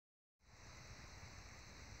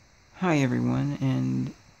Hi everyone,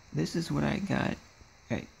 and this is what I got.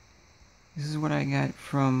 This is what I got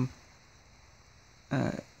from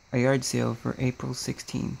a yard sale for April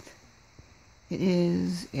 16th. It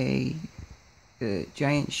is a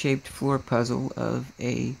giant-shaped floor puzzle of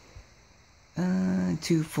a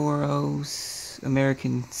 240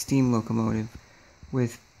 American steam locomotive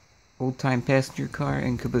with old-time passenger car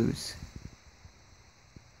and caboose.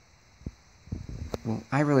 Well,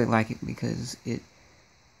 I really like it because it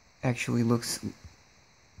actually looks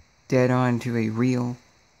dead on to a real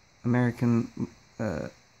American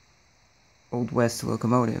Old West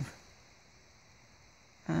locomotive.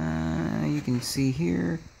 You can see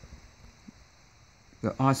here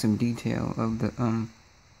the awesome detail of the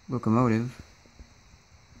locomotive.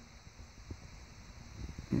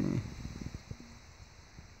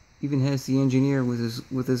 Even has the engineer with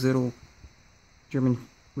his little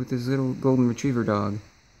golden retriever dog.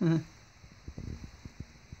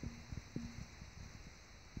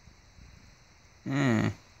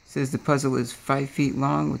 Says the puzzle is 5 feet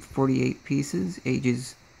long with 48 pieces,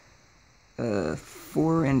 ages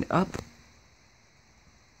 4 and up.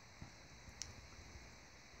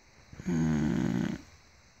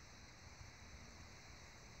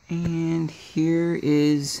 And here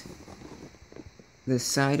is the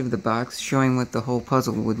side of the box showing what the whole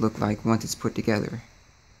puzzle would look like once it's put together.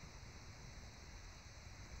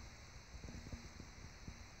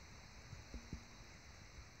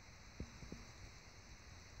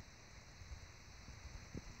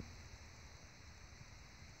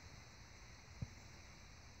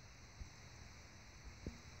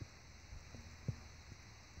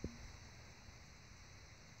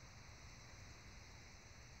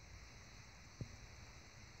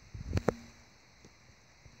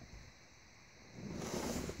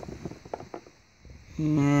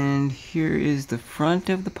 And here is the front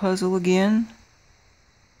of the puzzle again.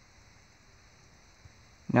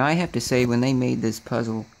 Now I have to say, when they made this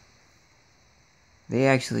puzzle, they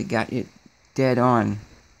actually got it dead on.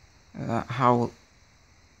 How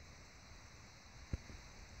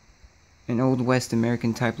an Old West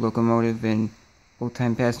American type locomotive and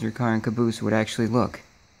old-time passenger car and caboose would actually look.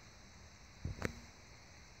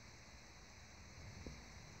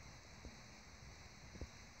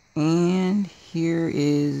 And here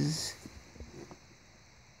is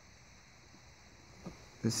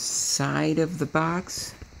the side of the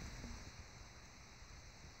box.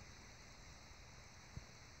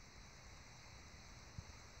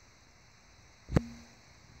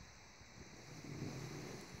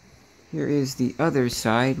 Here is the other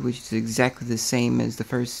side, which is exactly the same as the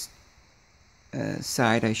first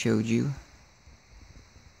side I showed you.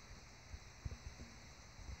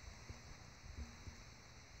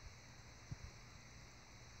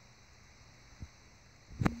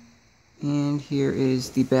 And here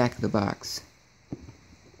is the back of the box.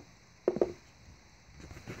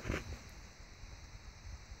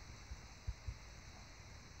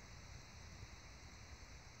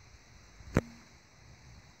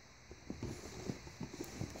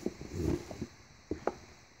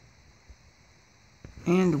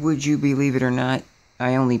 And would you believe it or not,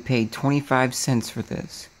 I only paid 25 cents for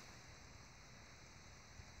this.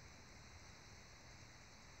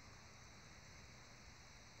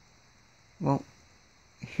 Well,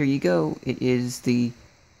 here you go. It is the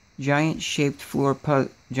giant-shaped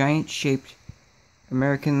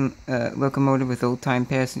American locomotive with old-time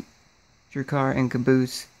passenger car and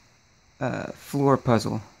caboose floor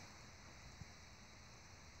puzzle.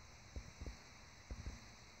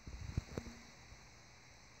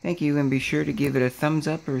 Thank you, and be sure to give it a thumbs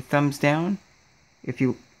up or thumbs down if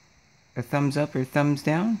you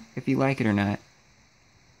like it or not.